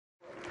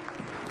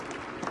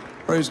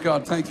Praise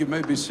God. Thank you. You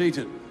may be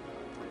seated.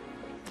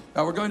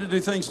 Now we're going to do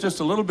things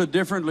just a little bit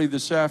differently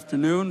this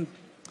afternoon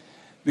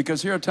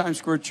because here at Times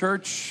Square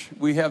Church,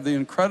 we have the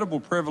incredible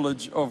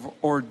privilege of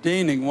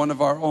ordaining one of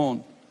our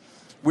own.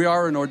 We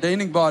are an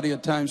ordaining body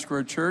at Times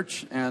Square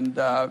Church, and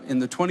in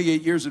the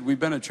 28 years that we've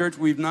been at church,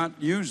 we've not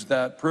used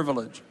that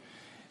privilege.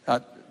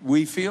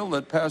 We feel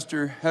that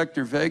Pastor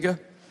Hector Vega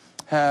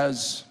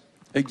has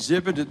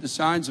exhibited the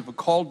signs of a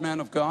called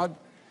man of God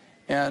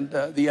and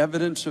the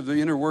evidence of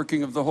the inner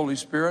working of the Holy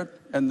Spirit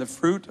and the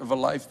fruit of a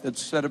life that's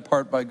set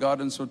apart by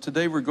God. And so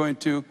today we're going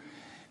to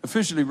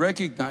officially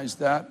recognize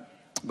that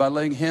by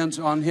laying hands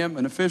on him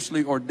and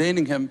officially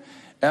ordaining him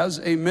as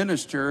a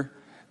minister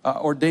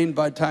ordained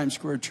by Times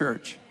Square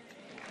Church.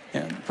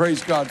 And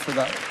praise God for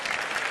that.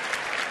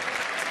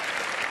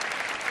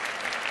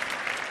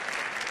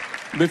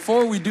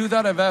 Before we do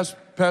that, I've asked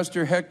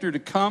Pastor Hector to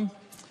come.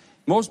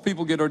 Most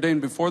people get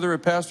ordained before they're a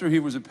pastor. He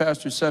was a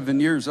pastor 7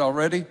 years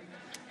already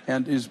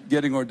and is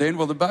getting ordained.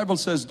 Well, the Bible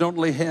says don't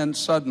lay hands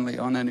suddenly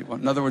on anyone.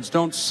 In other words,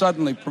 don't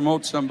suddenly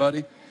promote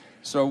somebody.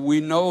 So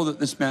we know that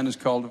this man is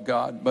called of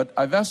God. But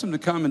I've asked him to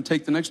come and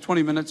take the next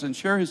 20 minutes and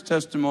share his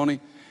testimony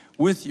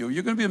with you.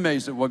 You're going to be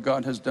amazed at what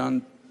God has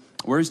done,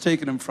 where he's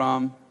taken him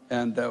from,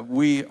 and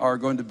we are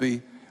going to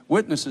be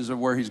witnesses of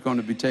where he's going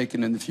to be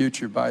taken in the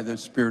future by the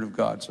Spirit of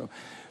God. So,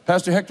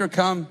 Pastor Hector,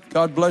 come.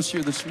 God bless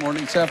you this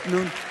morning, this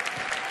afternoon.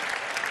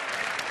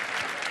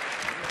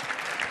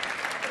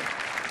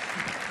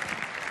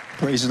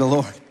 Praise the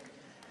Lord.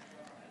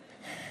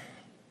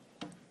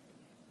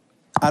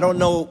 I don't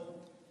know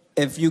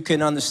if you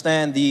can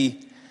understand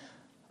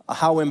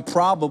how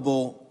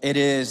improbable it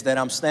is that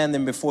I'm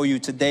standing before you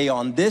today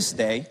on this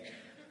day.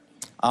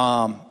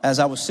 As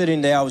I was sitting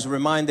there, I was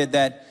reminded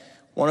that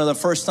one of the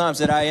first times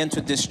that I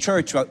entered this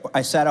church,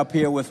 I sat up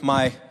here with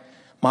my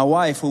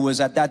wife, who was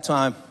at that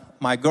time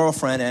my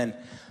girlfriend, and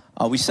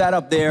we sat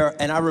up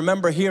there, and I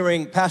remember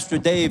hearing Pastor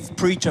Dave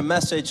preach a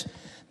message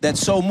that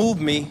so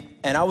moved me,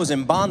 and I was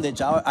in bondage.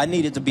 I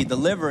needed to be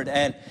delivered,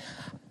 and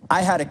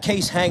I had a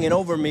case hanging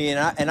over me,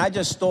 and I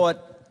just thought,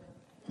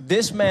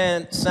 this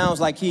man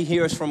sounds like he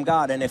hears from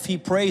God, and if he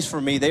prays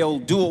for me, they'll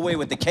do away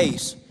with the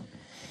case.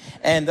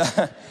 And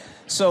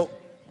so,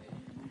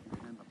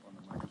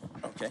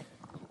 okay.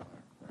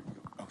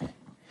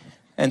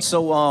 And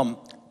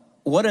so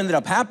what ended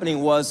up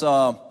happening was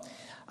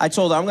I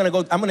told her, I'm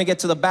going to get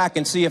to the back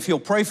and see if he'll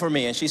pray for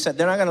me. And she said,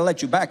 they're not going to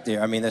let you back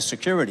there. I mean, there's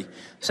security. I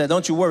said,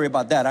 don't you worry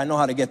about that. I know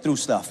how to get through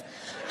stuff.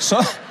 So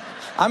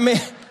I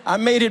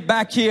made it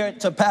back here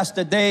to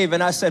Pastor Dave,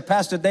 and I said,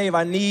 Pastor Dave,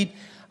 I need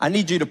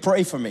you to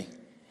pray for me.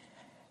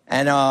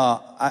 And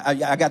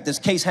I got this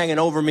case hanging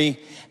over me,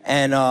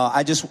 and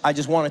I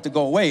just wanted to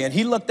go away. And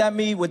he looked at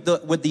me with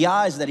the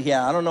eyes that he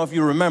had. I don't know if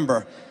you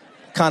remember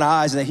kind of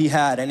eyes that he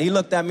had. And he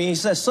looked at me and he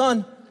said,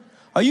 son,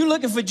 are you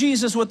looking for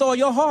Jesus with all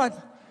your heart?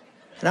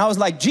 And I was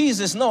like,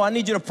 Jesus, no, I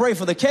need you to pray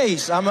for the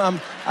case.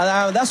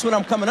 That's what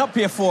I'm coming up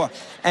here for.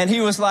 And he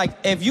was like,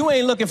 if you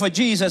ain't looking for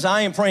Jesus,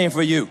 I ain't praying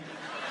for you.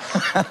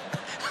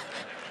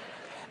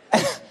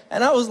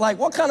 And I was like,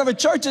 what kind of a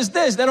church is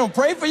this? They don't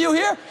pray for you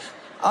here?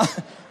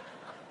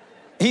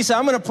 He said,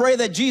 I'm going to pray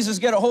that Jesus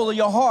get a hold of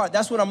your heart.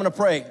 That's what I'm going to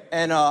pray.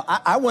 And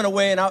I went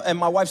away, and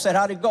my wife said,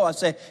 how'd it go? I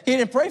said, he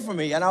didn't pray for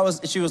me. And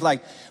she was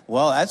like,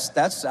 well, I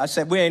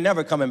said, we ain't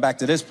never coming back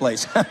to this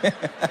place.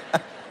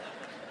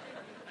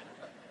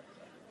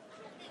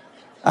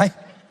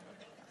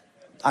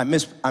 I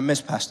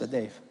miss Pastor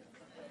Dave.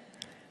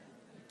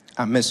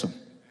 I miss him.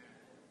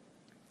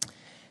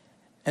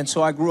 And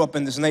so I grew up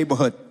in this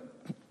neighborhood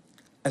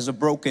as a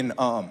broken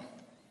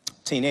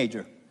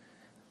teenager.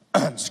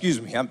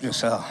 Excuse me, I'm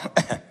just, I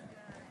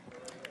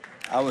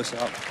was,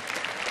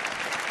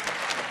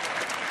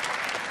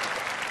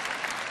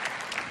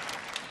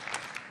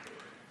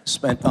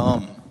 spent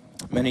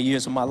many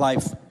years of my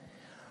life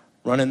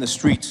running the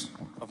streets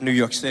of New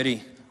York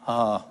City,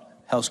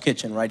 Hell's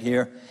Kitchen right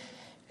here.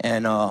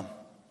 And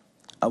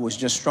I was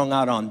just strung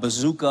out on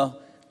bazooka,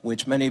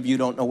 which many of you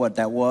don't know what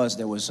that was.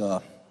 There was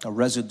a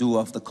residue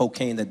of the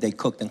cocaine that they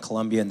cooked in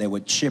Colombia, and they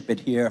would ship it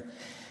here,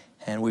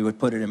 and we would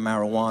put it in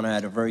marijuana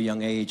at a very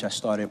young age. I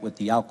started with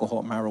the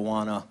alcohol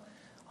marijuana.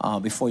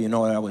 Before you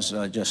know it, I was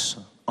just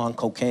on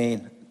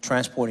cocaine,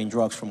 transporting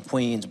drugs from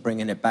Queens,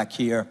 bringing it back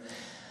here.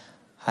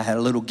 I had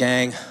a little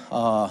gang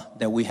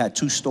that we had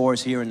 2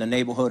 stores here in the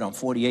neighborhood on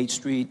 48th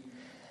Street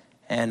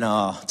and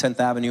 10th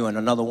Avenue, and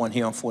another one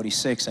here on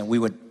 46, and we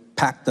would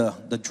pack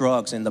the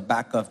drugs in the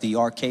back of the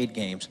arcade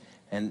games,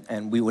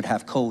 and we would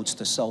have codes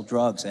to sell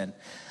drugs. And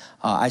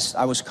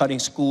I was cutting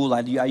school.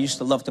 I used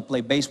to love to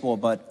play baseball,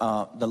 but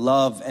the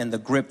love and the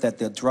grip that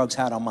the drugs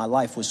had on my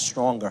life was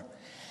stronger.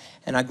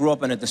 And I grew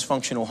up in a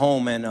dysfunctional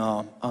home, and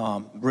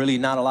really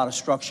not a lot of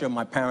structure.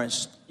 My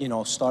parents,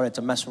 started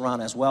to mess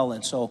around as well,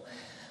 and so,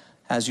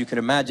 as you can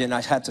imagine,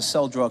 I had to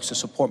sell drugs to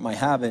support my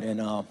habit.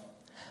 And I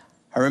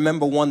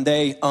remember one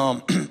day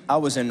I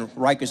was in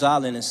Rikers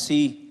Island in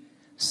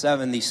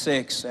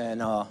C-76,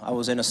 and I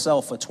was in a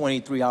cell for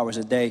 23 hours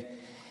a day.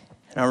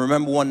 And I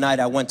remember one night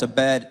I went to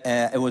bed,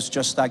 and it was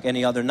just like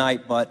any other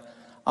night, but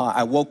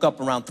I woke up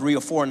around 3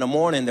 or 4 in the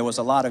morning. There was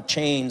a lot of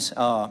chains,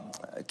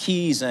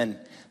 keys and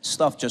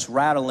stuff just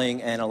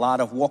rattling, and a lot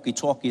of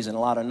walkie-talkies and a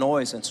lot of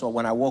noise. And so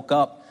when I woke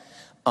up,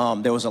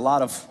 there was a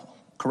lot of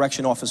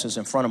correction officers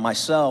in front of my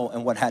cell.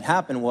 And what had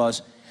happened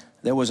was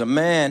there was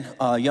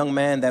a young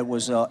man that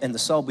was in the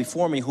cell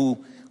before me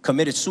who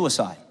committed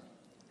suicide.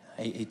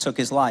 He took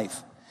his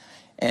life.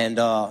 And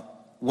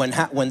when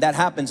that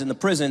happens in the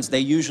prisons, they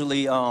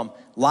usually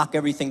lock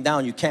everything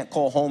down. You can't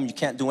call home. You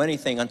can't do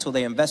anything until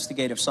they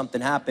investigate if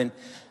something happened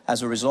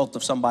as a result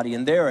of somebody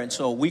in there. And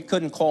so we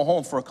couldn't call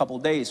home for a couple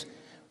of days.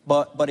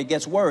 But it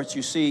gets worse.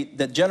 You see,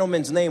 the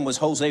gentleman's name was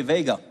Jose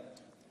Vega,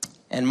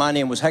 and my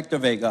name was Hector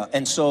Vega.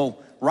 And so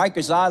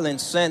Rikers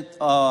Island sent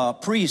a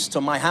priest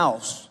to my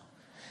house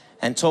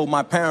and told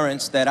my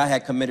parents that I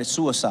had committed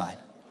suicide.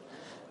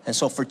 And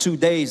so for 2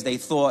 days, they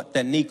thought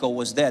that Nico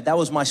was dead. That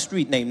was my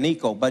street name,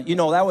 Nico. But, you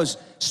know, that was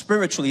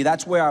spiritually,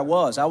 that's where I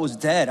was. I was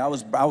dead. I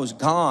was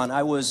gone.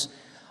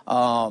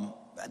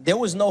 There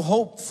was no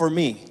hope for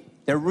me.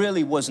 There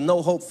really was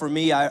no hope for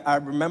me. I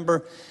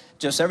remember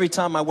just every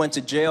time I went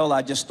to jail,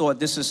 I just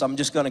thought, I'm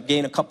just going to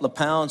gain a couple of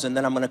pounds, and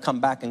then I'm going to come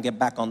back and get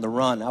back on the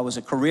run. I was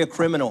a career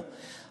criminal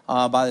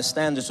by the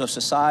standards of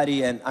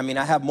society. And, I mean,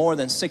 I have more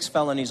than 6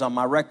 felonies on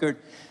my record.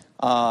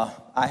 I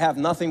have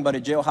nothing but a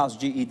jailhouse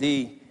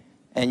GED.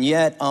 And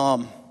yet,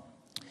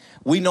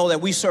 we know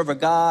that we serve a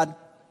God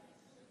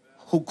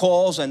who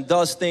calls and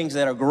does things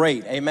that are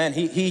great. Amen.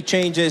 He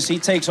changes, he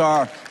takes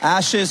our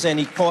ashes and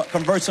he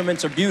converts them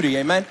into beauty.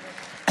 Amen.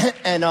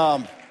 And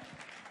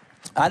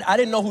I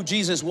didn't know who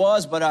Jesus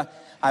was, but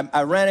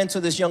I ran into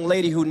this young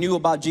lady who knew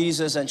about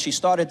Jesus, and she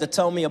started to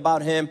tell me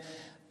about him.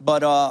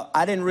 But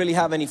I didn't really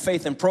have any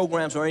faith in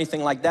programs or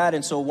anything like that.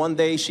 And so one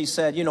day she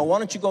said, you know, why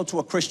don't you go to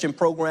a Christian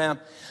program?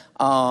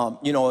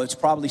 You know, it's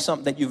probably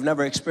something that you've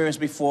never experienced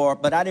before,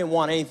 but I didn't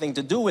want anything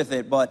to do with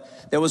it.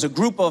 But there was a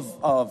group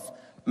of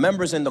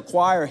members in the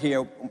choir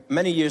here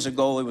many years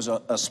ago. It was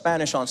a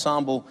Spanish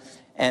ensemble,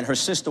 and her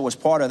sister was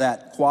part of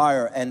that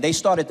choir, and they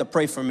started to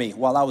pray for me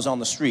while I was on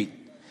the street.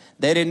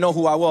 They didn't know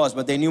who I was,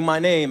 but they knew my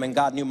name, and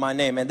God knew my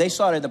name. And they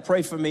started to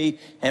pray for me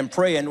and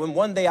pray. And when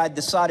one day I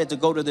decided to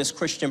go to this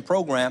Christian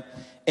program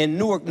in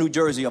Newark, New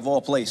Jersey, of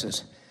all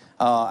places.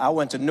 I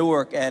went to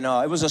Newark, and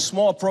it was a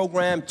small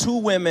program, 2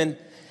 women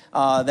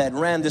that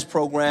ran this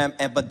program,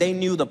 but they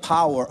knew the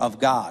power of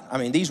God. I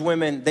mean, these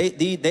women,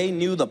 they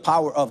knew the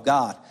power of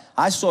God.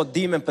 I saw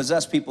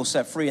demon-possessed people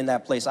set free in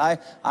that place.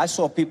 I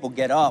saw people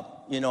get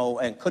up, you know,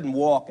 and couldn't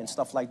walk and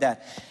stuff like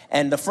that.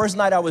 And the first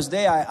night I was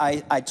there,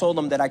 I told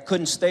them that I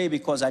couldn't stay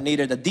because I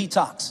needed a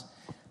detox.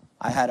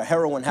 I had a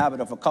heroin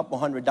habit of a couple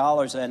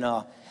 $100,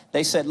 and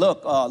they said,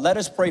 look, let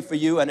us pray for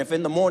you, and if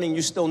in the morning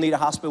you still need a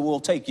hospital, we'll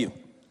take you.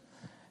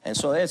 And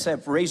so they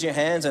said, raise your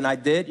hands, and I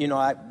did. You know,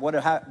 what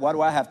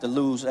do I have to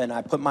lose? And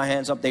I put my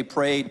hands up. They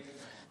prayed.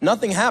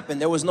 Nothing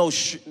happened. There was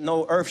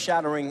no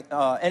earth-shattering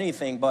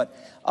anything. But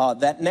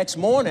that next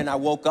morning, I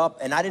woke up,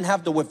 and I didn't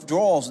have the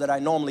withdrawals that I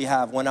normally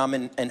have when I'm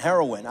in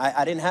heroin.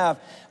 I didn't have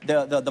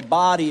the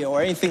body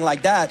or anything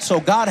like that. So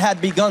God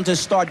had begun to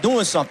start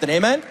doing something.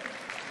 Amen?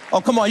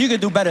 Oh, come on. You can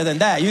do better than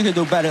that. You can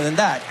do better than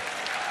that.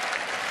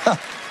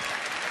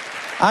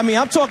 I mean,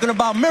 I'm talking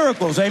about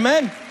miracles.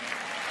 Amen?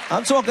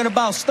 I'm talking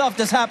about stuff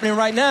that's happening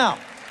right now.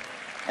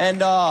 And,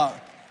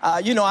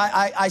 you know,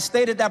 I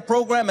stayed at that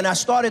program, and I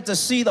started to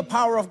see the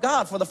power of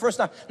God for the first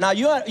time. Now,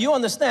 you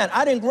understand,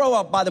 I didn't grow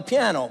up by the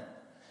piano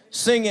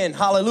singing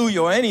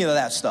hallelujah or any of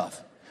that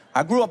stuff.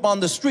 I grew up on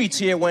the streets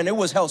here when it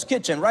was Hell's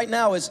Kitchen. Right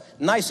now, it's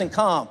nice and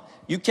calm.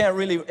 You can't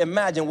really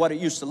imagine what it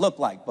used to look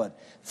like. But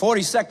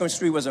 42nd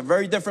Street was a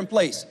very different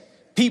place.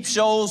 Peep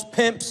shows,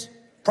 pimps,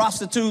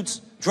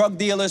 prostitutes, drug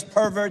dealers,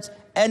 perverts,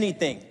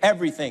 anything,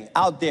 everything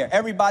out there.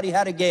 Everybody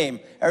had a game.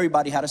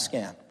 Everybody had a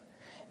scam.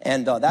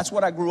 And that's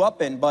what I grew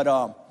up in. But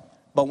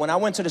when I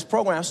went to this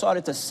program, I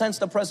started to sense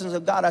the presence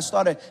of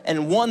God.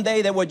 And one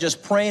day they were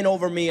just praying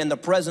over me, and the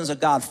presence of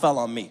God fell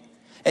on me.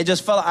 It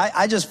just felt,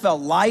 I just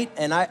felt light,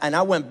 and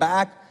I went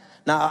back.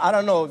 Now, I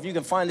don't know if you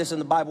can find this in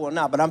the Bible or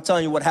not, but I'm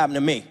telling you what happened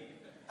to me.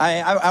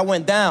 I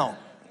went down.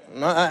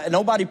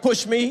 Nobody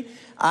pushed me.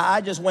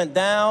 I just went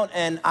down,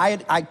 and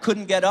I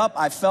couldn't get up.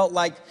 I felt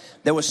like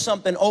there was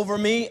something over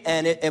me,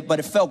 but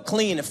it felt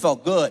clean. It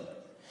felt good.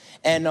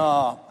 And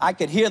I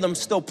could hear them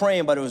still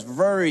praying, but it was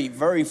very,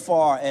 very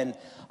far. And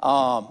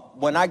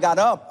when I got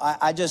up,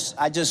 I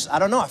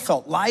don't know, I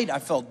felt light. I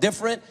felt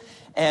different.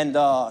 And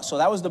so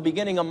that was the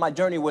beginning of my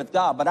journey with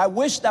God. But I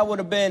wish that would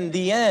have been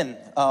the end,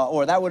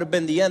 or that would have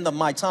been the end of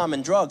my time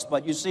in drugs.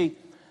 But you see,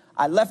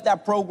 I left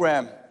that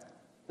program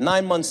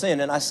 9 months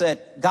in, and I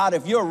said, God,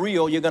 if you're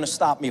real, you're going to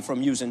stop me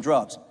from using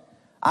drugs.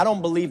 I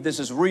don't believe this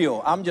is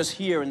real. I'm just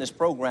here in this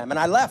program. And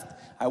I left.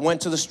 I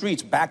went to the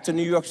streets, back to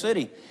New York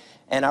City.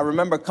 And I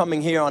remember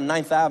coming here on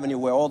 9th Avenue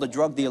where all the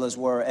drug dealers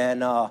were,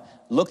 and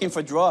looking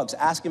for drugs,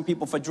 asking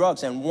people for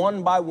drugs. And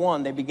one by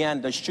one, they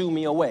began to shoo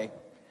me away.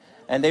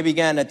 And they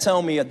began to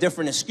tell me a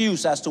different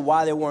excuse as to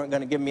why they weren't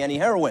going to give me any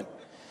heroin.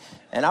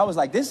 And I was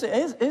like,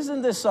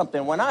 isn't this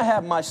something? When I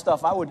had my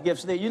stuff, I would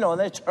give, you know, and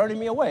they're turning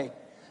me away.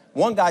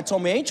 One guy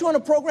told me, ain't you on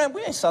a program?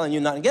 We ain't selling you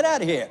nothing. Get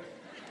out of here.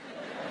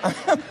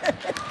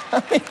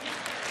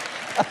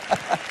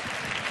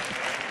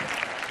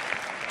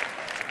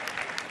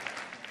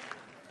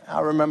 I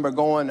remember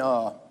going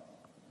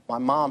my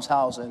mom's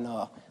house and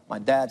my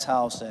dad's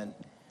house and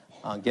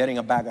getting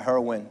a bag of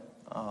heroin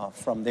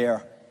from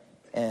there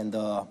and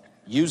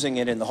using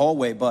it in the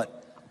hallway. But,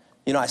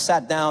 you know, I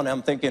sat down and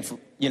I'm thinking,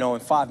 you know,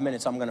 in 5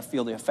 minutes I'm going to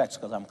feel the effects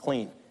because I'm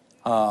clean.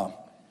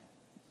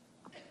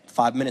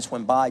 5 minutes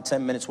went by,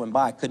 10 minutes went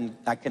by.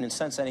 I couldn't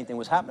sense anything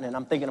was happening.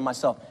 I'm thinking to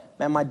myself,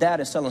 man, my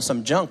dad is selling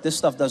some junk. This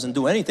stuff doesn't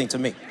do anything to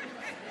me.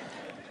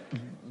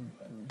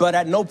 But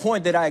at no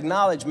point did I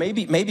acknowledge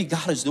maybe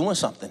God is doing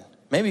something.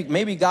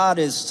 Maybe God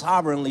is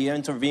sovereignly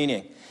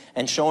intervening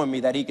and showing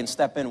me that he can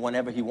step in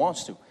whenever he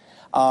wants to.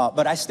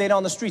 But I stayed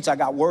on the streets. I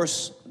got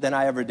worse than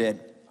I ever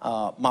did.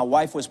 My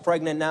wife was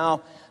pregnant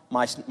now.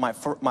 My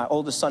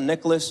oldest son,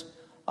 Nicholas,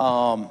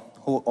 who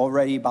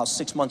already about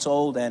 6 months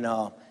old. And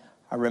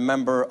I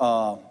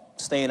remember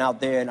staying out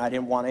there, and I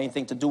didn't want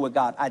anything to do with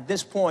God. At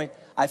this point,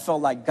 I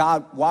felt like,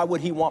 God, why would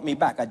he want me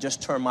back? I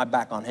just turned my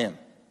back on him.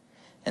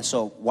 And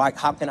so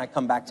how can I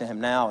come back to him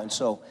now? And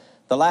so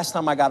the last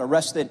time I got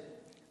arrested,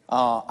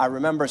 I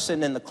remember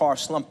sitting in the car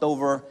slumped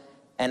over,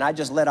 and I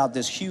just let out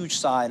this huge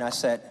sigh, and I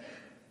said,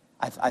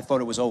 I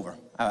thought it was over.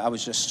 I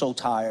was just so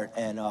tired.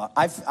 And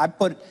I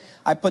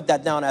put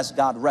that down as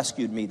God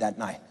rescued me that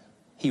night.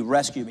 He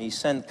rescued me. He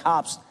sent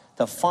cops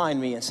to find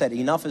me and said,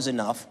 enough is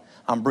enough.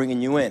 I'm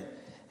bringing you in.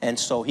 And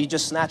so he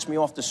just snatched me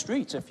off the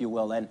streets, if you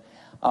will.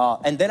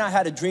 And then I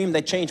had a dream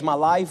that changed my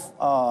life,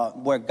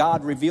 where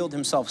God revealed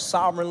himself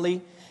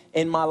sovereignly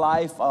in my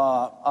life.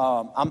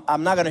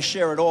 I'm not going to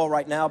share it all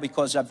right now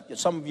because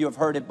some of you have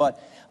heard it, but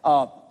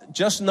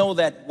just know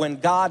that when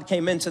God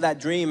came into that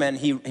dream and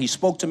he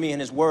spoke to me in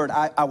his word,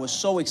 I was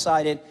so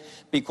excited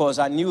because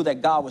I knew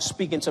that God was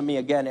speaking to me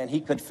again and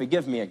he could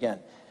forgive me again.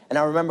 And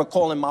I remember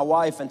calling my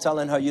wife and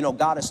telling her, you know,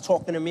 God is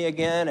talking to me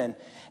again,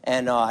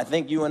 and I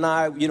think you and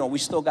I, you know, we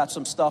still got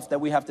some stuff that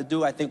we have to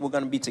do. I think we're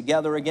going to be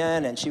together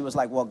again. And she was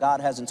like, well,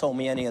 God hasn't told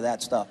me any of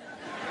that stuff.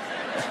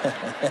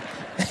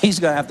 He's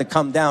going to have to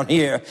come down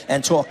here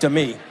and talk to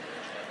me.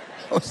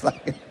 I was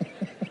like,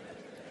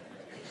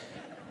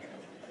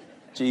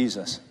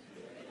 Jesus.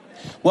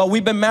 Well,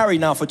 we've been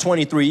married now for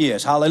 23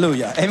 years.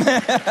 Hallelujah.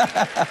 Amen.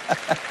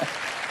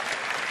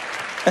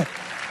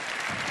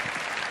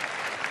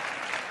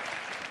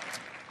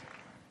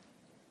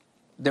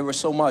 There was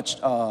so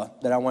much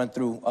that I went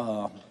through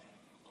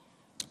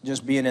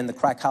just being in the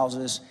crack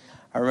houses.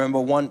 I remember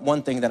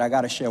one thing that I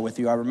got to share with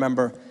you. I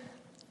remember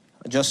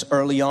just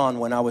early on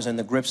when I was in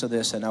the grips of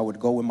this and I would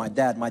go with my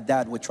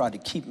dad would try to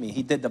keep me.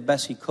 He did the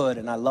best he could,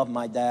 and I love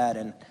my dad,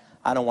 and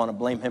I don't want to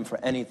blame him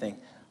for anything.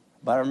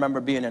 But I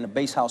remember being in a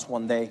base house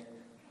one day,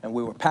 and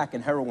we were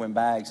packing heroin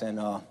bags, and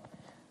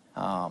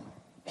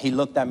he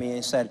looked at me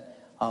and said,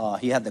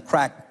 he had the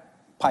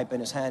crack pipe in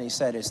his hand. He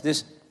said, is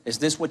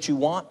this what you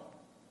want?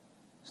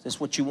 Is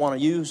this what you want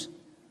to use?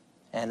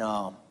 And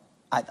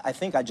I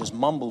think I just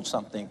mumbled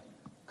something,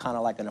 kind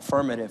of like an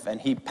affirmative,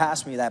 and he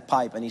passed me that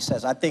pipe, and he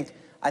says, I think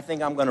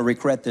I'm going to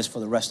regret this for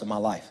the rest of my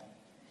life.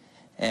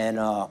 And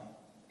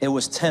it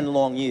was 10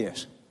 long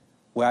years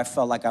where I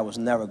felt like I was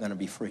never going to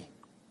be free.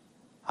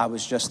 I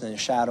was just in the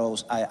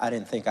shadows. I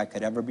didn't think I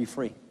could ever be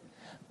free.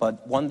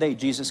 But one day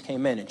Jesus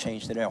came in and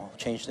changed it all,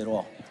 changed it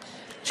all,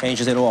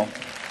 changed it all.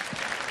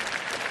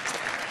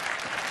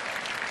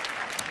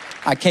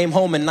 I came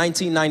home in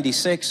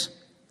 1996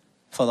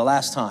 for the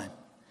last time.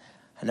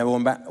 I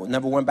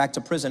never went back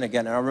to prison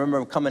again. And I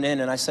remember coming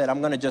in and I said,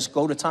 I'm going to just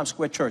go to Times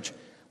Square Church.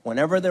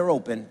 Whenever they're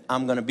open,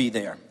 I'm going to be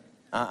there.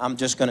 I'm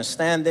just going to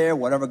stand there,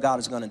 whatever God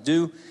is going to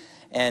do.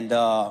 And,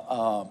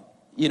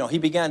 you know, he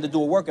began to do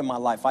a work in my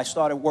life. I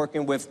started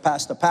working with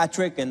Pastor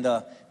Patrick in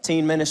the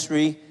teen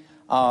ministry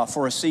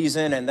for a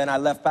season. And then I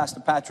left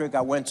Pastor Patrick.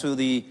 I went to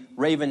the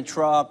Raven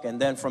Truck. And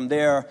then from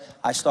there,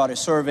 I started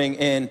serving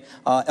in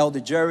Elder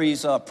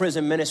Jerry's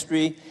prison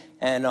ministry.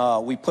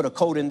 And we put a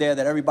code in there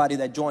that everybody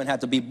that joined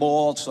had to be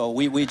bald. So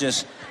we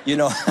just, you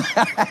know...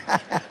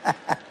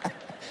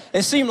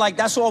 It seemed like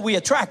that's all we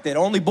attracted,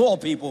 only bald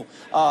people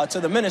to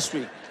the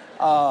ministry.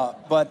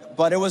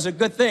 But it was a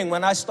good thing.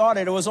 When I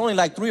started, it was only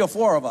like 3 or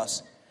 4 of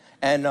us.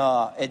 And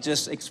it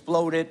just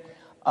exploded.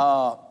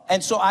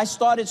 And so I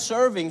started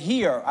serving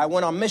here. I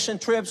went on mission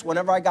trips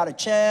whenever I got a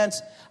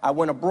chance. I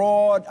went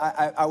abroad.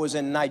 I was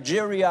in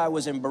Nigeria. I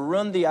was in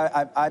Burundi.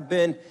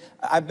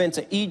 I've been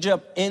to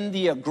Egypt,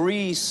 India,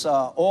 Greece,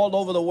 all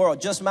over the world.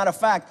 Just a matter of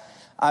fact,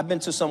 I've been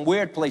to some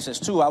weird places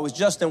too. I was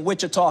just in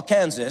Wichita,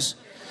 Kansas.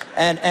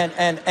 And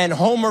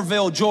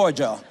Homerville,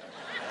 Georgia,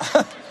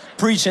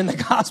 preaching the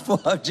gospel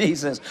of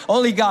Jesus.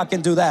 Only God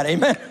can do that,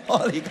 amen?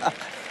 Only God.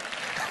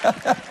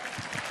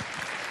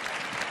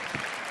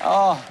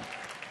 Oh,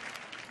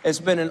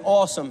 it's been an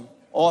awesome,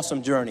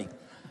 awesome journey.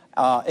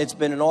 It's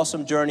been an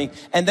awesome journey.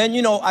 And then,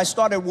 you know, I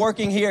started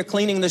working here,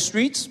 cleaning the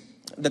streets,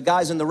 the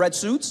guys in the red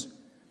suits,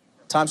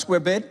 Times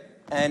Square bid.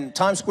 And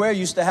Times Square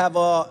used to have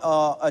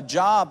a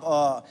job,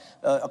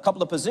 a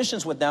couple of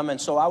positions with them. And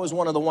so I was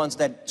one of the ones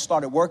that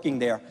started working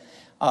there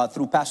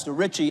through Pastor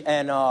Richie.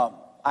 And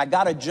I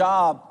got a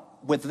job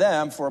with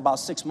them for about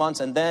 6 months,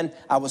 and then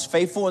I was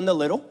faithful in the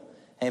little.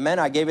 Amen.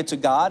 I gave it to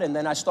God, and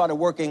then I started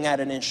working at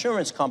an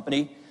insurance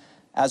company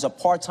as a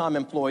part-time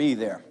employee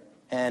there.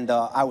 And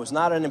I was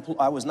not an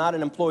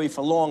employee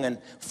for long, and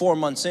 4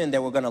 months in, they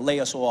were going to lay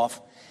us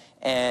off.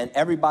 And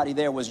everybody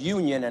there was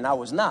union, and I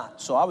was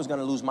not. So I was going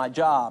to lose my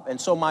job. And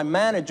so my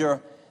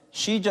manager,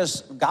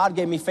 God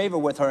gave me favor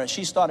with her, and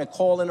she started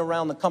calling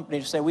around the company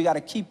to say, we got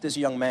to keep this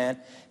young man.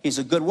 He's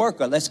a good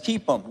worker. Let's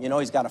keep him. You know,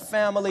 he's got a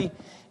family.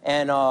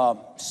 And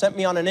sent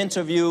me on an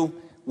interview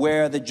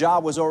where the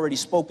job was already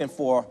spoken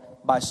for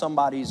by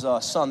somebody's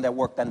son that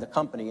worked in the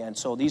company. And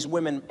so these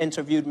women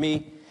interviewed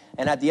me.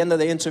 And at the end of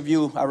the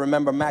interview, I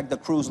remember Magda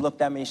Cruz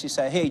looked at me and she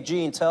said, hey,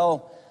 Gene,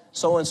 tell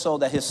so-and-so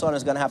that his son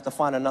is going to have to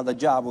find another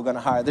job. We're going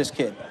to hire this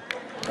kid.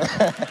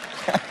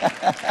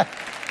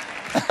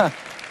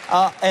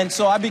 And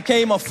so I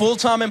became a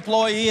full-time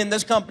employee in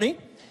this company.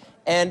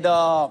 And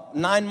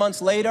 9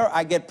 months later,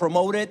 I get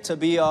promoted to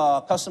be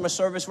a customer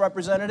service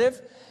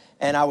representative.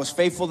 And I was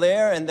faithful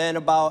there. And then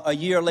about a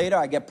year later,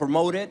 I get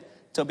promoted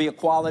to be a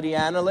quality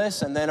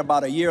analyst. And then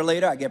about a year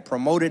later, I get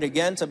promoted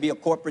again to be a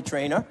corporate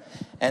trainer.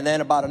 And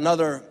then about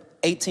another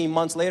 18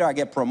 months later, I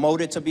get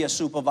promoted to be a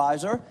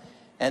supervisor.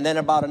 And then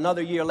about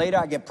another year later,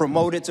 I get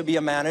promoted to be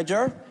a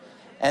manager.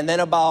 And then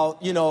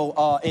about,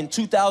 in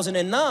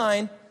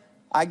 2009,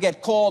 I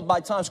get called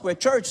by Times Square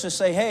Church to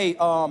say, hey,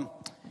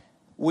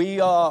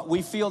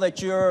 we feel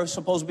that you're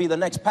supposed to be the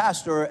next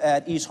pastor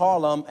at East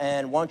Harlem,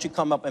 and why don't you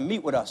come up and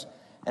meet with us?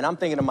 And I'm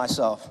thinking to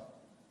myself,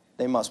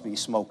 they must be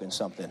smoking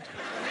something.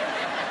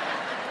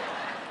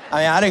 I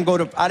mean, I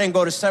didn't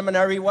go to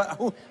seminary.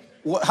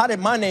 How did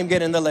my name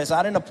get in the list?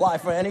 I didn't apply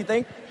for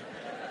anything.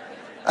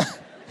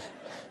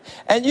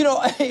 And,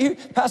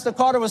 Pastor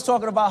Carter was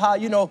talking about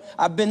how,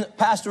 I've been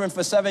pastoring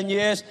for 7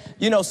 years.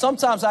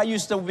 Sometimes I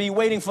used to be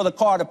waiting for the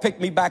car to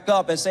pick me back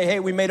up and say, hey,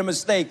 we made a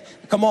mistake.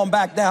 Come on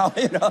back now,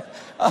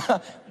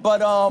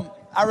 But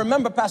I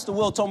remember Pastor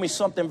Will told me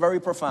something very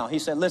profound. He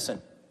said,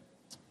 listen,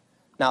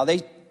 now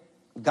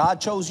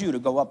God chose you to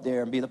go up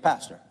there and be the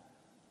pastor.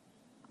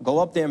 Go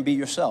up there and be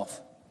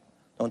yourself.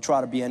 Don't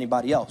try to be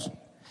anybody else.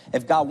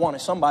 If God wanted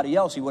somebody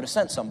else, he would have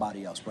sent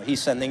somebody else, but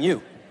he's sending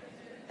you.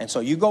 And so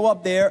you go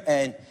up there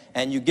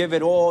and you give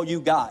it all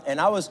you got.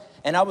 And I was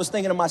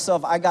thinking to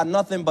myself, I got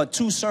nothing but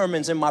 2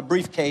 sermons in my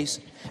briefcase,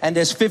 and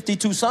there's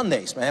 52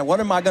 Sundays, man. What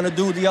am I going to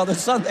do the other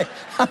Sunday?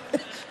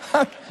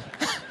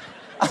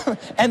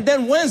 And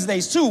then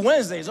Wednesdays, 2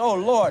 Wednesdays. Oh,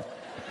 Lord.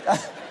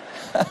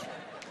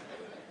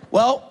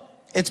 Well,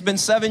 it's been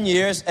 7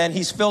 years, and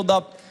he's filled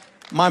up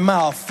my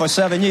mouth for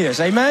 7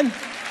 years. Amen?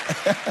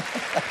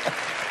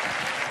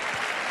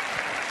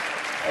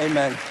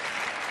 Amen.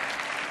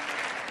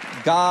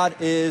 God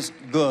is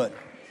good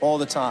all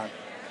the time.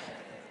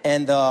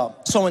 And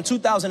so in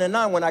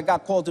 2009, when I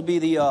got called to be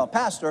the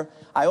pastor,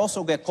 I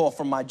also get called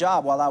from my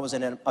job while I was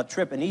in a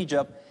trip in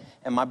Egypt.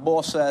 And my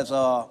boss says,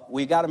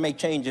 we got to make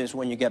changes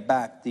when you get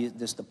back.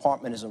 This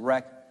department is a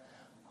wreck.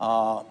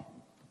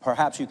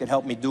 Perhaps you could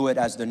help me do it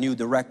as the new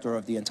director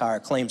of the entire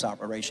claims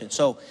operation.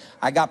 So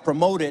I got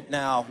promoted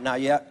now.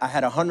 Yeah, I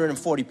had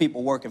 140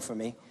 people working for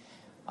me.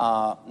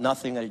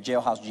 Nothing at a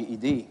jailhouse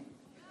GED.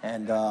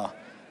 And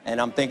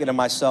I'm thinking to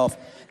myself,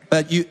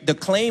 but the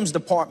claims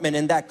department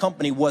in that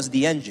company was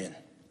the engine.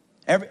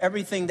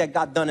 Everything that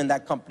got done in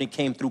that company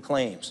came through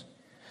claims.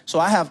 So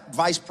I have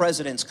vice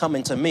presidents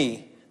coming to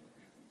me.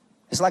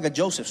 It's like a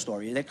Joseph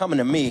story. They're coming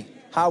to me.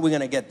 How are we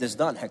going to get this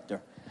done,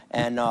 Hector?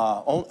 And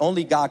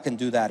only God can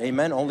do that.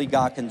 Amen. Only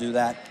God can do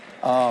that.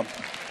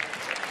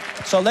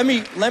 So let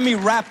me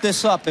wrap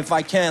this up if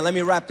I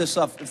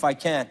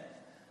can.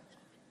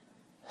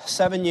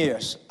 7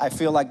 years. I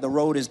feel like the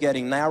road is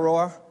getting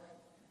narrower.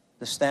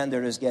 The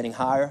standard is getting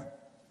higher.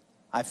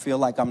 I feel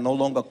like I'm no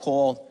longer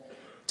called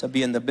to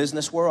be in the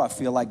business world. I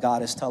feel like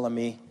God is telling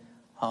me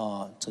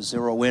to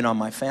zero in on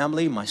my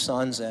family, my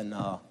sons, and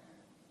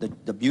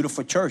the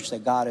beautiful church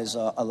that God has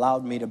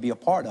allowed me to be a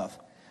part of.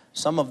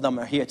 Some of them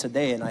are here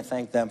today, and I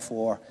thank them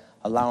for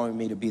allowing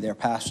me to be their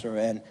pastor.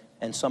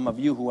 And some of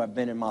you who have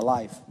been in my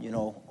life,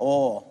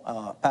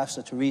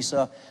 Pastor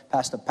Teresa,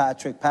 Pastor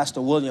Patrick, Pastor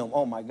William.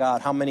 Oh my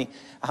God, how many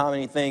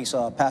things?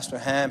 Pastor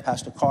Ham,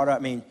 Pastor Carter. I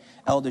mean,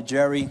 Elder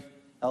Jerry,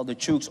 Elder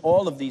Chooks.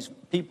 All of these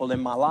people in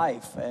my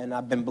life, and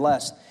I've been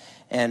blessed.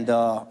 And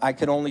I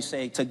could only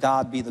say, to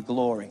God be the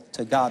glory.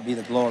 To God be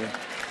the glory.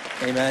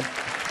 Amen.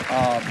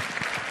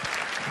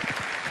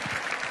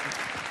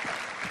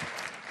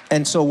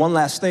 And so one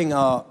last thing,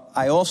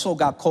 I also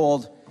got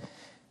called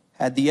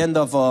at the end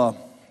of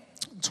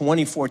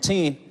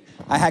 2014.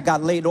 I had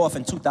got laid off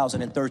in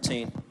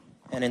 2013.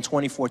 And in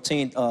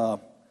 2014, an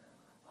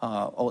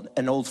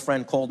old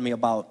friend called me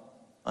about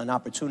an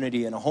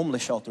opportunity in a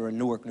homeless shelter in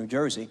Newark, New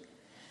Jersey.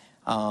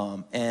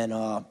 I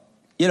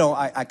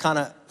kind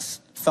of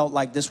felt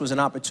like this was an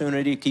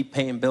opportunity to keep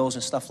paying bills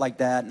and stuff like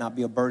that, not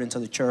be a burden to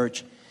the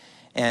church.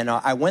 And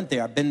I went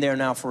there. I've been there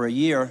now for a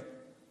year,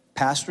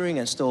 pastoring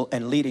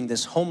and leading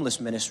this homeless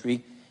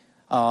ministry.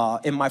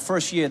 In my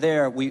first year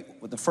there,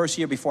 the first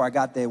year before I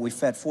got there, we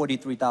fed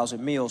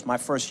 43,000 meals. My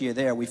first year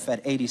there, we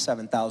fed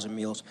 87,000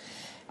 meals.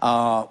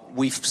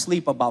 We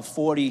sleep about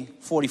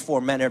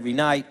 44 men every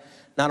night.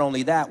 Not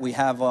only that, we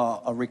have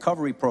a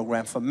recovery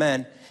program for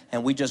men,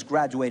 and we just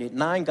graduated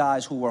 9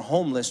 guys who were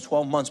homeless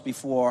 12 months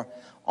before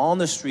on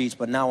the streets,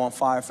 but now on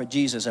fire for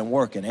Jesus and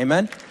working.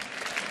 Amen?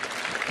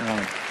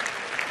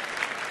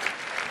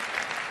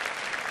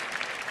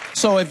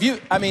 So if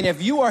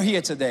you are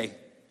here today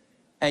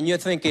and you're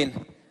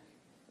thinking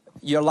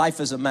your life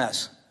is a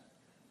mess,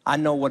 I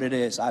know what it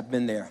is. I've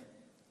been there.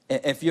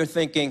 If you're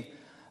thinking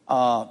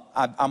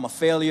I'm a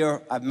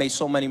failure, I've made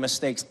so many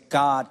mistakes,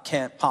 God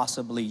can't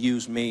possibly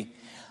use me.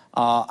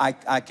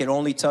 I can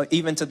only tell,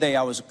 even today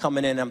I was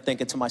coming in and I'm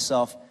thinking to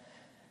myself,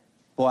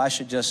 boy, I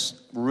should just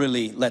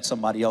really let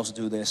somebody else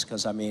do this,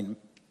 because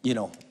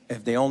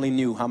if they only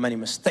knew how many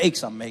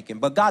mistakes I'm making.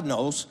 But God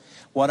knows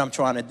what I'm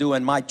trying to do,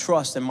 and my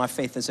trust and my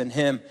faith is in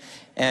Him.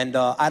 And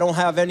I don't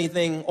have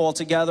anything all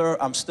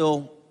together. I'm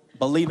still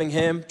believing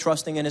Him,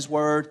 trusting in His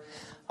word.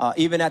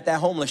 Even at that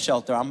homeless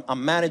shelter,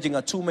 I'm managing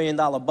a $2 million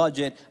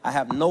budget. I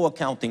have no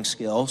accounting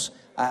skills.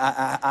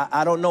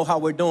 I don't know how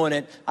we're doing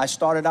it. I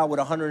started out with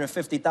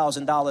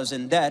 $150,000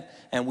 in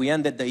debt, and we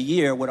ended the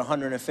year with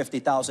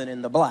 $150,000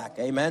 in the black.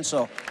 Amen.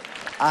 So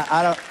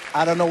I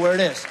don't know where it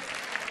is.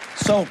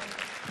 So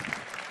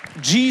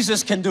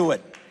Jesus can do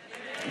it.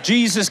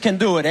 Jesus can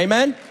do it.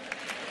 Amen.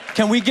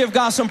 Can we give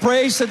God some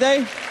praise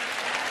today?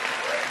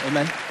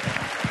 Amen.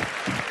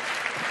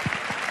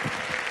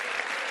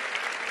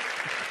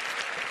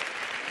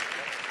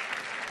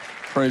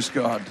 Praise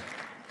God.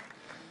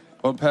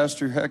 Well,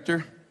 Pastor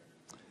Hector,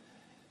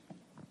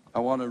 I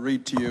want to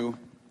read to you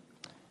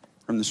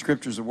from the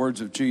scriptures the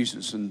words of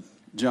Jesus in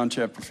John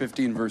chapter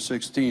 15, verse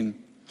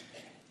 16.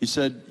 He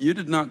said, "You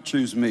did not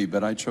choose me,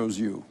 but I chose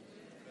you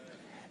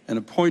and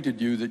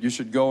appointed you that you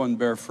should go and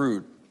bear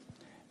fruit,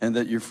 and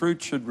that your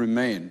fruit should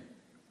remain.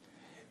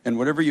 And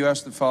whatever you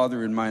ask the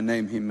Father in my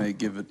name, He may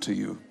give it to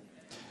you."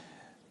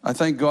 I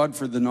thank God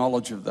for the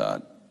knowledge of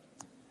that.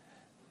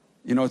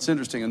 You know, it's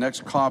interesting. An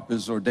ex-cop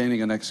is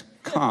ordaining an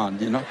ex-con,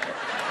 you know.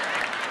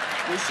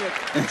 We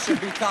should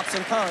be cops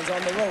and cons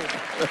on the road.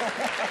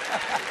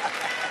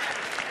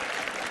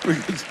 We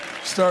could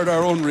start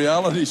our own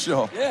reality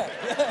show. Yeah.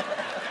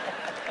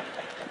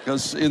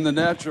 Because in the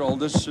natural,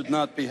 this should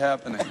not be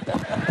happening.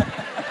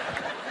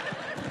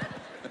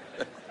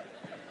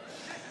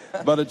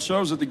 But it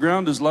shows that the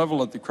ground is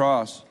level at the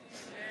cross.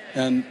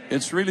 And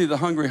it's really the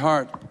hungry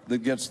heart that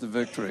gets the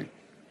victory.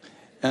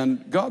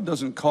 And God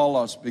doesn't call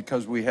us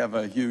because we have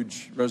a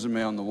huge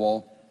resume on the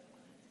wall.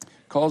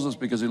 He calls us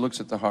because He looks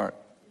at the heart.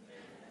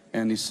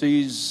 And He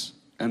sees,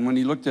 and when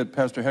He looked at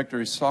Pastor Hector,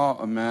 He saw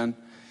a man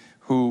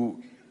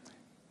who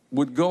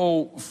would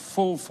go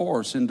full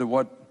force into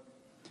what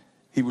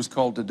he was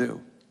called to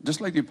do. Just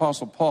like the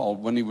Apostle Paul,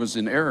 when he was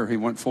in error, he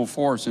went full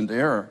force into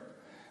error.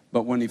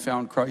 But when he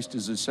found Christ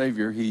as his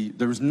Savior,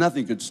 there was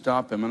nothing could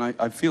stop him. And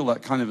I feel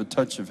that kind of a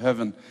touch of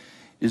heaven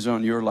is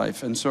on your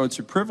life. And so it's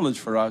a privilege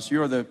for us.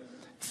 You're the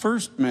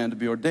first man to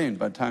be ordained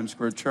by Times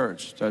Square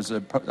Church as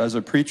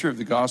a preacher of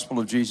the gospel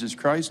of Jesus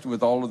Christ,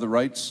 with all of the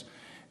rights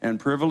and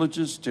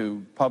privileges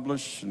to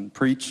publish and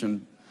preach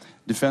and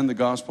defend the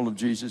gospel of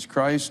Jesus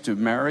Christ, to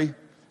marry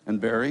and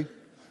bury,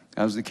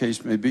 as the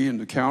case may be, and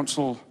to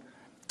counsel,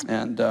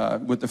 and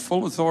with the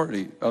full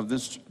authority of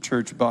this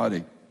church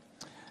body.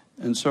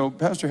 And so,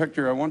 Pastor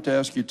Hector, I want to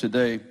ask you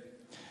today,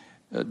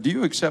 do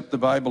you accept the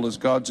Bible as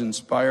God's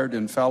inspired,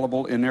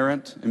 infallible,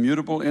 inerrant,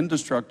 immutable,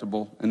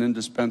 indestructible, and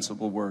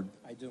indispensable word?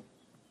 I do.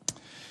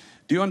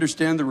 Do you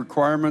understand the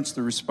requirements,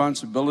 the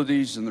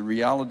responsibilities, and the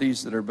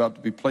realities that are about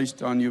to be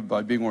placed on you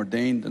by being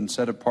ordained and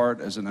set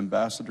apart as an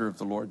ambassador of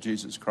the Lord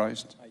Jesus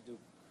Christ? I do.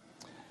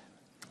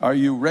 Are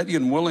you ready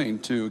and willing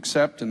to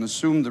accept and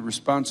assume the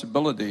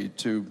responsibility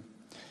to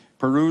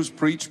peruse,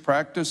 preach,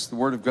 practice the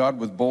Word of God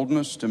with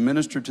boldness, to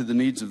minister to the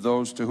needs of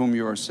those to whom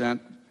you are sent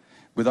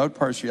without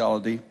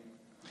partiality,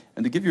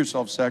 and to give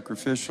yourself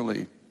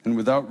sacrificially and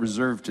without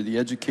reserve to the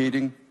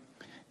educating,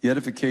 the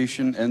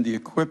edification, and the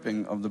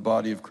equipping of the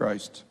body of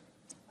Christ?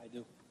 I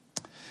do.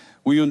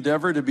 Will you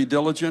endeavor to be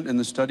diligent in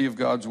the study of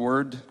God's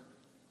Word,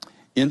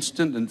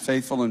 instant and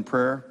faithful in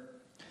prayer,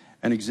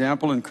 an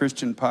example in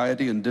Christian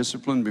piety and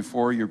discipline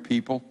before your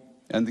people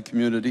and the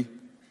community,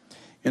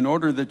 in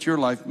order that your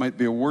life might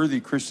be a worthy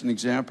Christian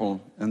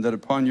example, and that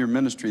upon your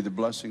ministry the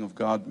blessing of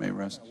God may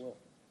rest?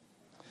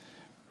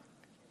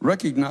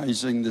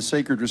 Recognizing the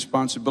sacred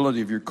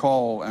responsibility of your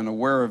call and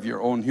aware of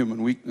your own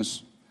human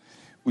weakness,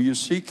 will you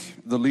seek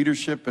the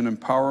leadership and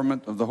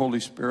empowerment of the Holy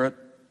Spirit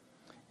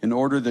in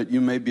order that you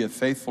may be a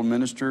faithful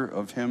minister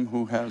of Him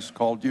who has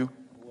called you?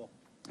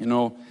 You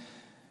know,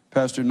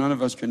 Pastor, none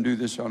of us can do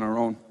this on our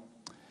own.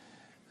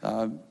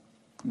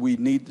 We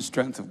need the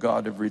strength of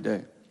God every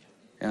day.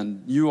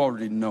 And you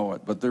already know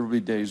it, but there will be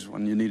days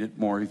when you need it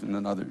more even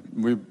than others.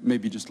 We're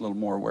maybe just a little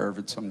more aware of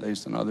it some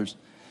days than others.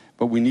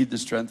 But we need the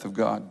strength of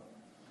God.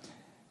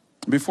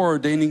 Before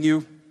ordaining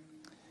you,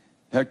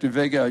 Hector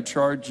Vega, I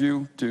charge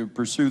you to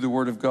pursue the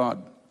Word of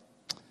God.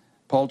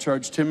 Paul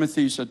charged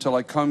Timothy, he said, "Till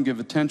I come, give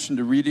attention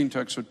to reading, to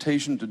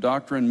exhortation, to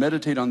doctrine,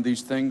 meditate on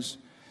these things.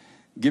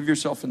 Give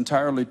yourself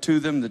entirely to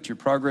them, that your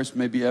progress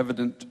may be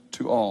evident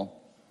to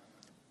all.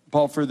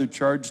 Paul further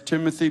charged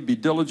Timothy, be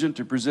diligent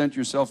to present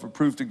yourself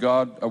approved to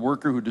God, a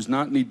worker who does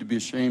not need to be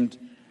ashamed,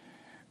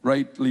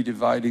 rightly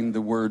dividing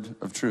the word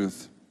of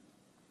truth.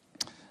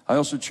 I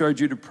also charge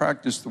you to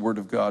practice the word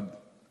of God,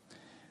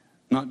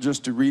 not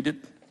just to read it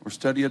or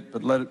study it,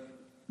 but let it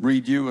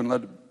read you and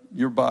let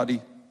your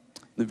body,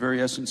 the very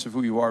essence of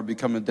who you are,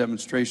 become a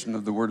demonstration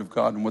of the word of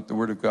God and what the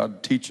word of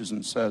God teaches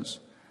and says.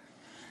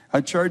 I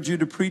charge you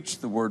to preach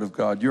the word of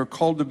God. You're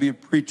called to be a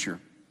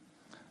preacher.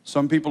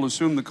 Some people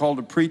assume the call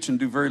to preach and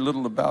do very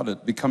little about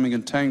it, becoming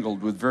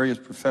entangled with various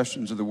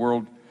professions of the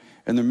world,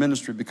 and their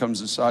ministry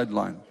becomes a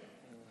sideline.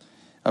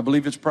 I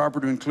believe it's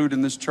proper to include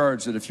in this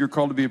charge that if you're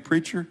called to be a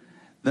preacher,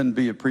 then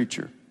be a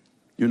preacher.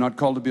 You're not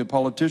called to be a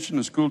politician,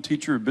 a school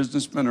teacher, a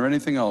businessman, or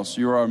anything else.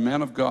 You are a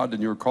man of God,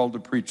 and you're called to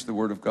preach the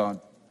word of God.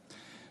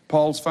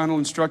 Paul's final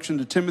instruction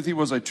to Timothy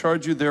was, I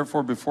charge you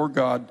therefore before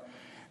God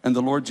and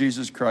the Lord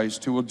Jesus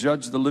Christ, who will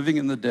judge the living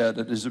and the dead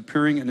at his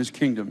appearing in his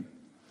kingdom.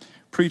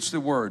 Preach the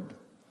word.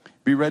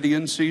 Be ready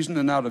in season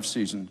and out of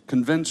season.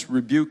 Convince,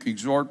 rebuke,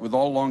 exhort with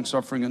all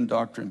long-suffering and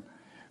doctrine.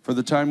 For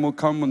the time will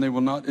come when they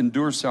will not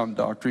endure sound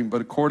doctrine,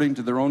 but according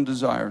to their own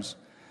desires.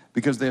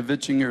 Because they have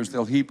itching ears,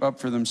 they'll heap up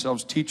for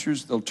themselves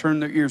teachers. They'll turn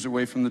their ears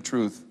away from the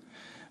truth.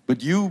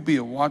 But you be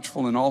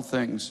watchful in all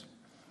things.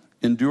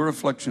 Endure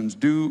afflictions.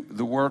 Do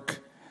the work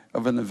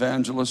of an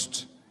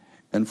evangelist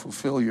and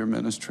fulfill your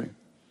ministry.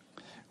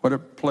 What a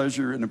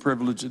pleasure and a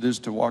privilege it is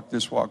to walk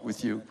this walk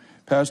with you.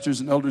 Pastors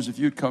and elders, if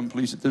you'd come,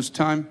 please, at this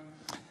time.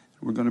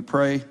 We're going to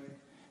pray,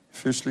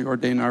 officially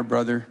ordain our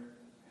brother.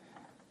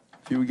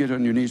 If you would get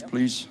on your knees,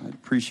 please. I'd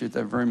appreciate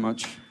that very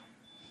much.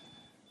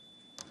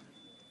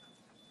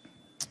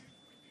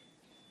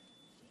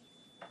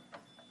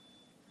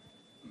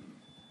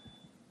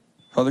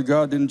 Father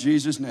God, in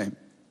Jesus' name,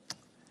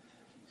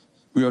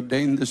 we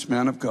ordain this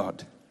man of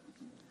God.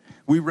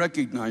 We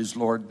recognize,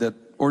 Lord, that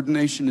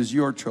ordination is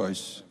your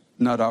choice,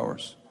 not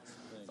ours.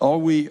 All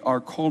we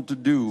are called to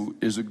do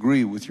is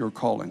agree with your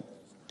calling.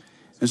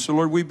 And so,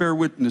 Lord, we bear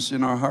witness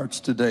in our hearts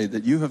today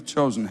that you have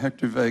chosen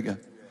Hector Vega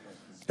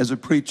as a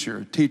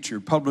preacher, teacher,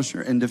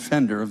 publisher, and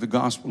defender of the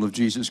gospel of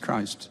Jesus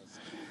Christ.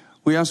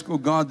 We ask, oh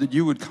God, that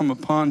you would come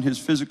upon his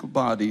physical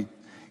body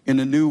in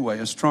a new way,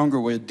 a stronger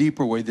way, a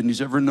deeper way than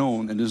he's ever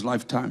known in his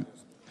lifetime.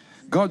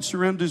 God,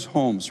 surround his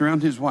home,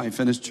 surround his wife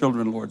and his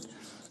children, Lord,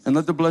 and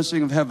let the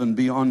blessing of heaven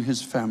be on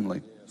his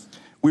family.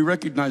 We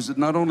recognize that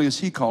not only is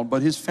he called,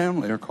 but his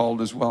family are called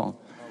as well.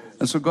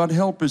 And so, God,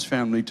 help his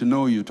family to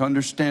know you, to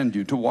understand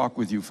you, to walk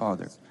with you,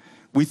 Father.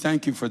 We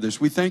thank you for this.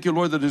 We thank you,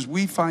 Lord, that as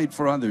we fight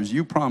for others,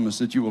 you promise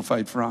that you will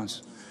fight for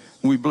us.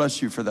 And we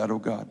bless you for that, oh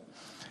God.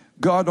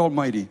 God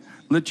Almighty,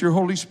 let your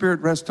Holy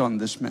Spirit rest on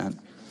this man.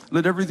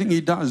 Let everything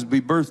he does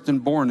be birthed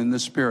and born in the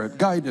Spirit.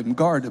 Guide him,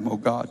 guard him, oh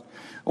God.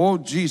 Oh,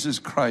 Jesus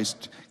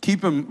Christ,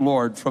 keep him,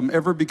 Lord, from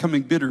ever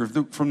becoming bitter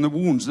from the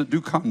wounds that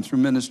do come through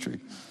ministry.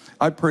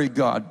 I pray,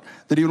 God,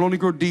 that he will only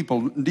grow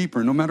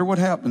deeper, no matter what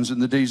happens in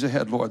the days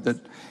ahead, Lord, that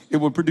it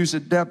will produce a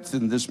depth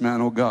in this man,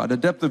 oh God, a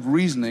depth of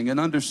reasoning and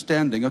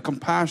understanding, a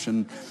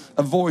compassion,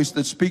 a voice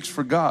that speaks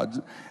for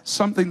God,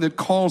 something that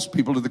calls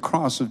people to the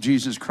cross of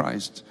Jesus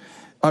Christ.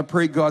 I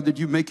pray, God, that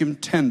you make him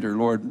tender,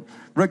 Lord,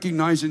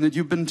 recognizing that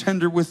you've been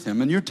tender with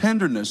him, and your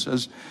tenderness,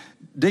 as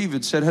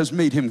David said, has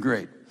made him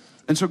great.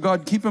 And so,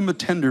 God, keep him a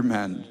tender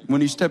man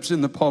when he steps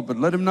in the pulpit.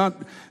 Let him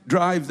not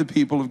drive the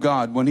people of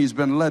God when he's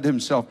been led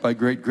himself by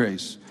great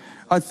grace.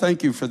 I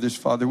thank you for this,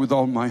 Father, with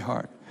all my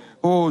heart.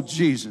 Oh,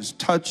 Jesus,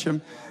 touch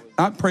him.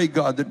 I pray,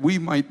 God, that we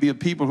might be a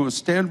people who will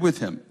stand with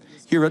him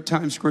here at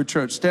Times Square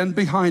Church. Stand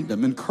behind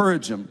him,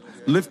 encourage him,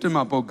 lift him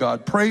up, oh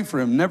God. Pray for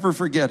him, never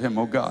forget him,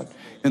 oh God,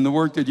 in the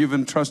work that you've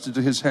entrusted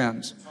to his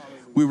hands.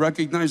 We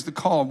recognize the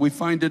call. We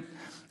find it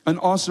an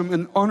awesome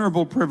and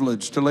honorable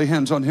privilege to lay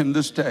hands on him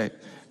this day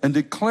and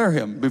declare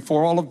him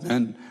before all of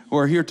men who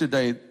are here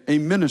today a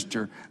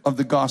minister of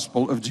the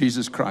gospel of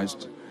Jesus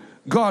Christ.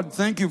 God,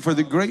 thank you for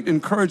the great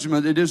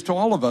encouragement it is to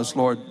all of us,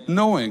 Lord,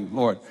 knowing,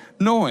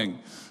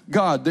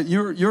 God, that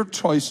your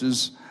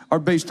choices are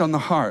based on the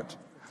heart,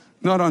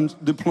 not on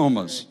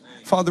diplomas.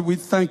 Father, we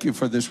thank you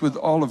for this with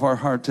all of our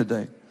heart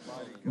today.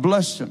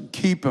 Bless him,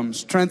 keep him,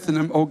 strengthen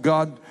him, oh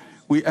God.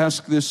 We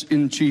ask this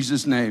in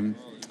Jesus' name.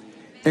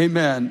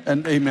 Amen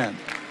and amen.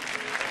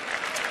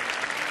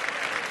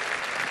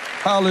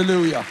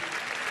 Hallelujah.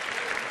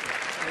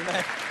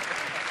 Amen.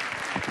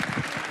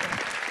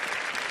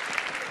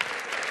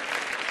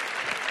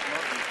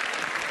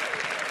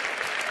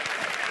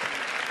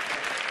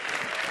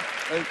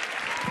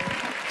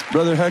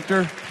 Brother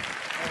Hector,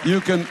 you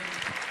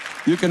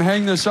can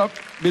hang this up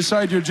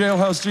beside your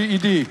jailhouse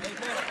GED.